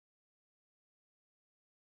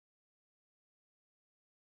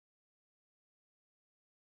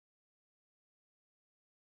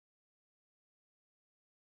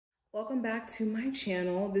Welcome back to my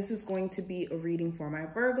channel. This is going to be a reading for my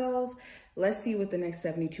Virgos. Let's see what the next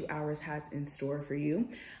 72 hours has in store for you.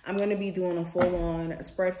 I'm going to be doing a full-on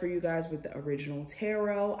spread for you guys with the original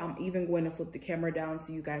tarot. I'm even going to flip the camera down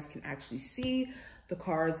so you guys can actually see the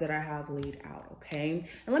cards that I have laid out, okay?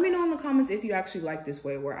 And let me know in the comments if you actually like this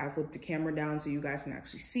way where I flip the camera down so you guys can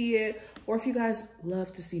actually see it, or if you guys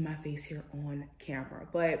love to see my face here on camera.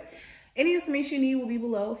 But any information you need will be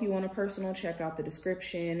below. If you want a personal, check out the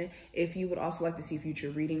description. If you would also like to see future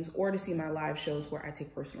readings or to see my live shows where I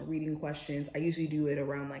take personal reading questions, I usually do it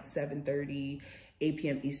around like 7:30, 8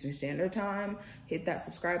 p.m. Eastern Standard Time. Hit that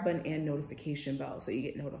subscribe button and notification bell so you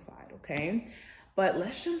get notified, okay? But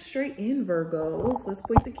let's jump straight in, Virgos. Let's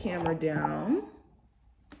put the camera down.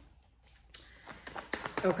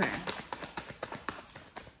 Okay.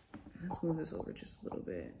 Let's move this over just a little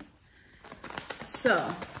bit. So,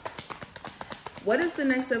 what does the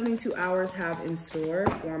next 72 hours have in store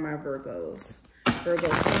for my Virgos?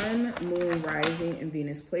 Virgo Sun, Moon, Rising, and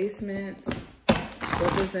Venus placements.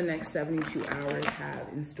 What does the next 72 hours have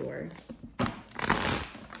in store?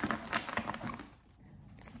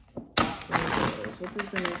 Virgos, what does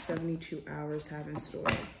the next 72 hours have in store?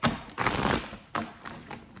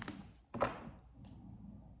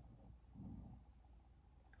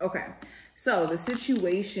 Okay, so the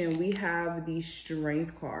situation, we have the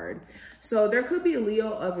Strength card. So there could be a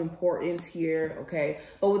Leo of importance here, okay?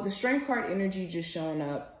 But with the Strength card energy just showing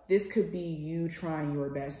up, this could be you trying your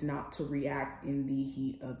best not to react in the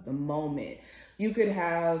heat of the moment. You could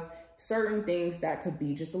have certain things that could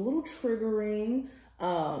be just a little triggering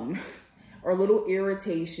or little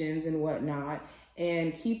irritations and whatnot.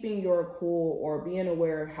 And keeping your cool or being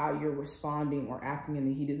aware of how you're responding or acting in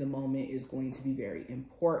the heat of the moment is going to be very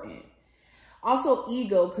important. Also,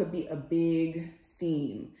 ego could be a big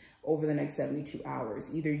theme over the next 72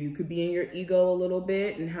 hours. Either you could be in your ego a little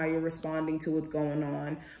bit and how you're responding to what's going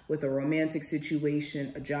on with a romantic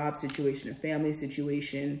situation, a job situation, a family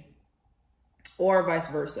situation, or vice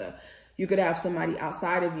versa. You could have somebody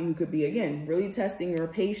outside of you who could be, again, really testing your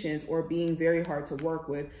patience or being very hard to work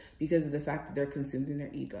with because of the fact that they're consumed in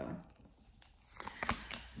their ego.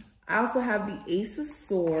 I also have the Ace of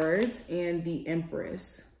Swords and the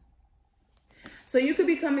Empress. So you could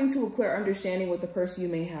be coming to a clear understanding with the person you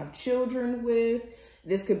may have children with.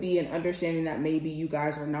 This could be an understanding that maybe you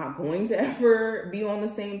guys are not going to ever be on the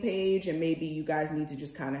same page, and maybe you guys need to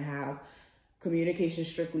just kind of have communication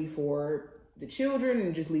strictly for the children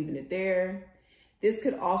and just leaving it there. This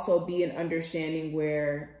could also be an understanding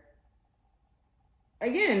where,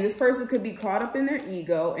 again, this person could be caught up in their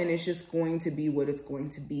ego and it's just going to be what it's going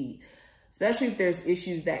to be. Especially if there's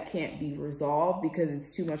issues that can't be resolved because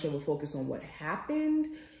it's too much of a focus on what happened.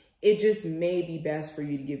 It just may be best for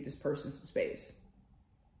you to give this person some space.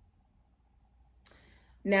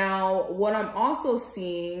 Now, what I'm also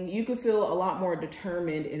seeing, you could feel a lot more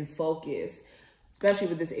determined and focused, especially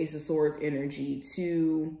with this Ace of Swords energy,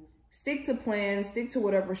 to stick to plans, stick to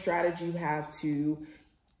whatever strategy you have to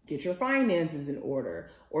get your finances in order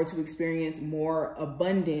or to experience more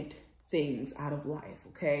abundant things out of life,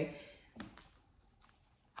 okay?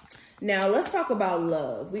 Now, let's talk about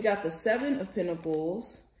love. We got the Seven of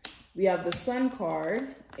Pentacles, we have the Sun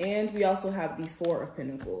card, and we also have the Four of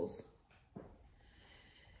Pentacles.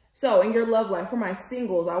 So in your love life, for my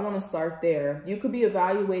singles, I want to start there. You could be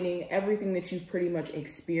evaluating everything that you've pretty much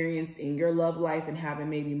experienced in your love life and having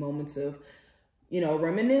maybe moments of, you know,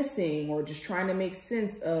 reminiscing or just trying to make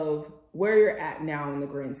sense of where you're at now in the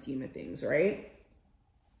grand scheme of things, right?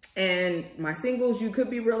 And my singles, you could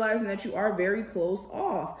be realizing that you are very closed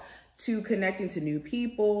off to connecting to new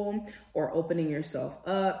people or opening yourself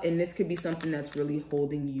up. And this could be something that's really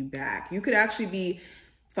holding you back. You could actually be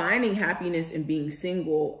finding happiness in being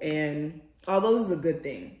single, and although this is a good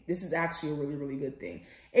thing, this is actually a really, really good thing.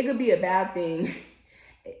 It could be a bad thing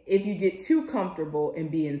if you get too comfortable in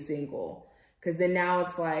being single, because then now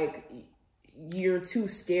it's like you're too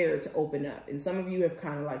scared to open up. And some of you have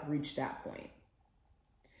kind of like reached that point.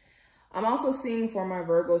 I'm also seeing for my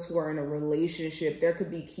Virgos who are in a relationship, there could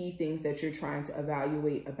be key things that you're trying to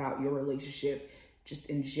evaluate about your relationship just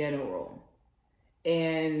in general.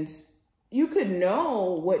 And you could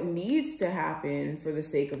know what needs to happen for the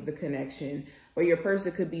sake of the connection, but your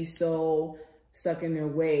person could be so stuck in their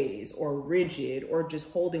ways or rigid or just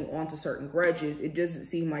holding on to certain grudges. It doesn't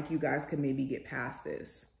seem like you guys could maybe get past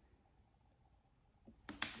this.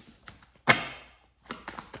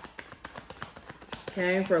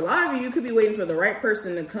 Okay, for a lot of you, you could be waiting for the right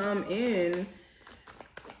person to come in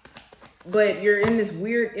But you're in this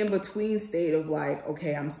weird in-between state of like,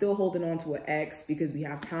 okay, I'm still holding on to an ex because we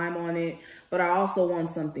have time on it, but I also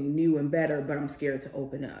want something new and better, but I'm scared to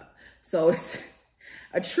open up. So it's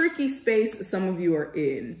a tricky space some of you are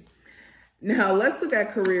in. Now let's look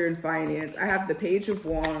at career and finance. I have the Page of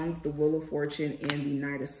Wands, the Wheel of Fortune, and the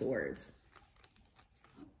Knight of Swords.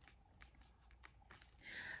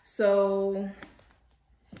 So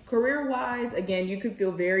career-wise, again, you could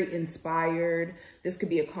feel very inspired. This could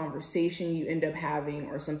be a conversation you end up having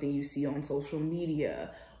or something you see on social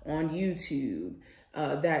media, on YouTube,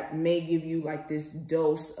 that may give you like this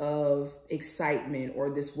dose of excitement or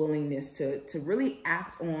this willingness to really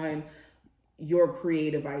act on your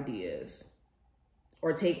creative ideas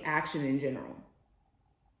or take action in general.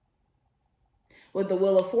 With the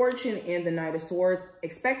Wheel of Fortune and the Knight of Swords,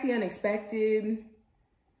 expect the unexpected.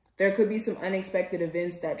 There could be some unexpected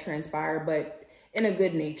events that transpire, but in a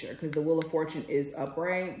good nature, because the Wheel of Fortune is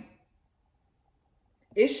upright.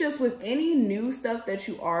 It's just with any new stuff that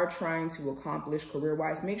you are trying to accomplish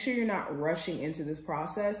career-wise, make sure you're not rushing into this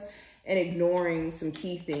process and ignoring some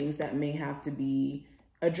key things that may have to be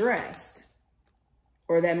addressed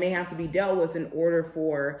or that may have to be dealt with in order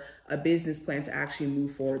for a business plan to actually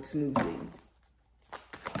move forward smoothly.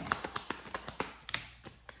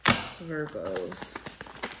 Virgos.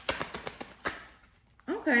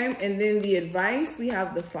 Okay, and then the advice, we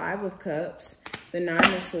have the Five of Cups, the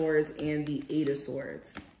Nine of Swords, and the Eight of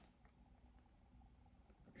Swords.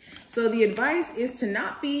 So the advice is to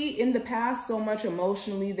not be in the past so much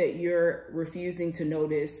emotionally that you're refusing to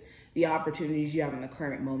notice the opportunities you have in the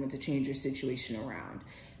current moment to change your situation around.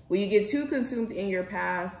 When you get too consumed in your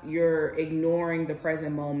past, you're ignoring the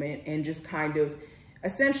present moment and just kind of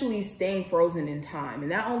essentially staying frozen in time.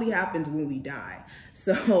 And that only happens when we die.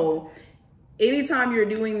 So anytime you're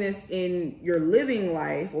doing this in your living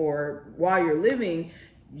life or while you're living,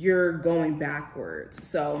 you're going backwards.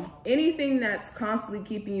 So anything that's constantly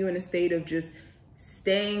keeping you in a state of just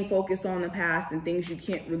staying focused on the past and things you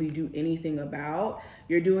can't really do anything about,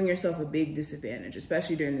 you're doing yourself a big disadvantage,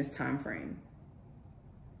 especially during this time frame.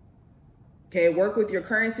 Okay, work with your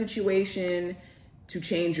current situation to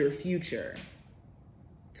change your future,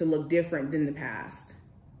 to look different than the past.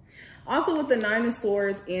 Also with the Nine of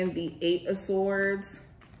Swords and the Eight of Swords,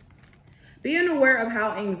 being aware of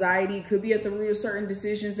how anxiety could be at the root of certain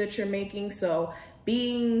decisions that you're making. So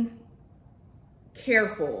being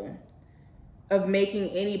careful of making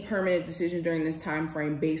any permanent decision during this time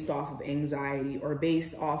frame based off of anxiety or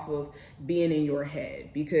based off of being in your head,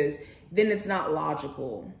 because then it's not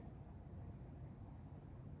logical.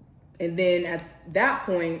 And then at that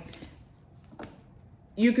point,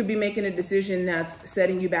 you could be making a decision that's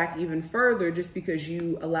setting you back even further just because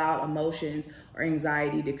you allowed emotions or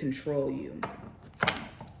anxiety to control you.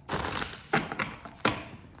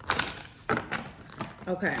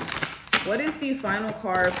 Okay, what is the final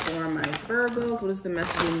card for my Virgos? What is the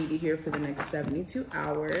message you need to hear for the next 72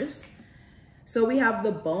 hours? So we have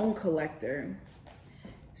the Bone Collector.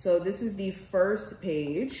 So this is the first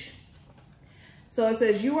page. So it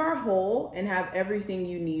says, you are whole and have everything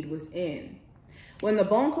you need within. When the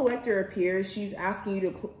Bone Collector appears, she's asking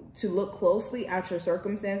you to look closely at your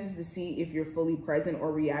circumstances to see if you're fully present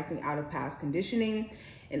or reacting out of past conditioning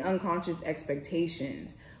and unconscious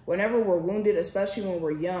expectations. Whenever we're wounded, especially when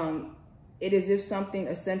we're young, it is as if something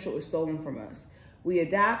essential is stolen from us. We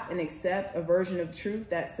adapt and accept a version of truth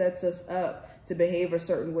that sets us up to behave a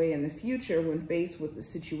certain way in the future when faced with a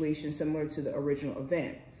situation similar to the original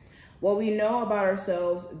event. What we know about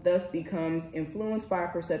ourselves thus becomes influenced by a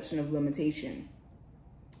perception of limitation.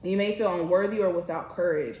 You may feel unworthy or without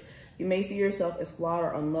courage. You may see yourself as flawed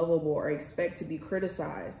or unlovable or expect to be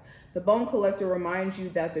criticized. The Bone Collector reminds you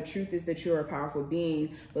that the truth is that you're a powerful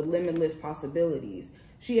being with limitless possibilities.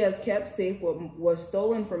 She has kept safe what was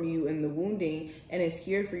stolen from you in the wounding and is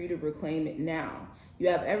here for you to reclaim it now. You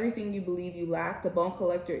have everything you believe you lack. The Bone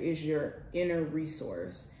Collector is your inner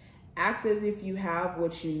resource. Act as if you have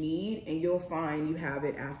what you need and you'll find you have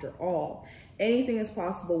it after all. Anything is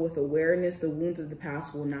possible with awareness. The wounds of the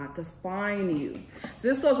past will not define you. So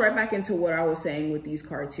this goes right back into what I was saying with these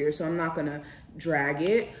cards here. So I'm not going to drag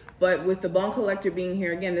it. But with the Bone Collector being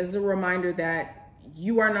here, again, this is a reminder that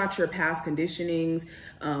you are not your past conditionings.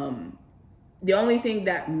 The only thing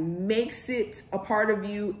that makes it a part of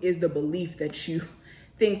you is the belief that you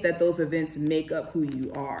think that those events make up who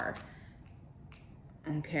you are.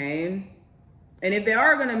 Okay. And if they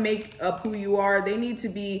are going to make up who you are,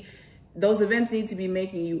 those events need to be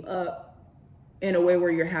making you up in a way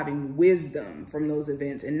where you're having wisdom from those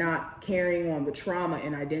events and not carrying on the trauma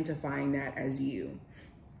and identifying that as you.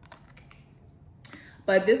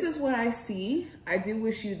 But this is what I see. I do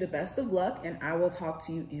wish you the best of luck, and I will talk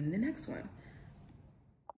to you in the next one.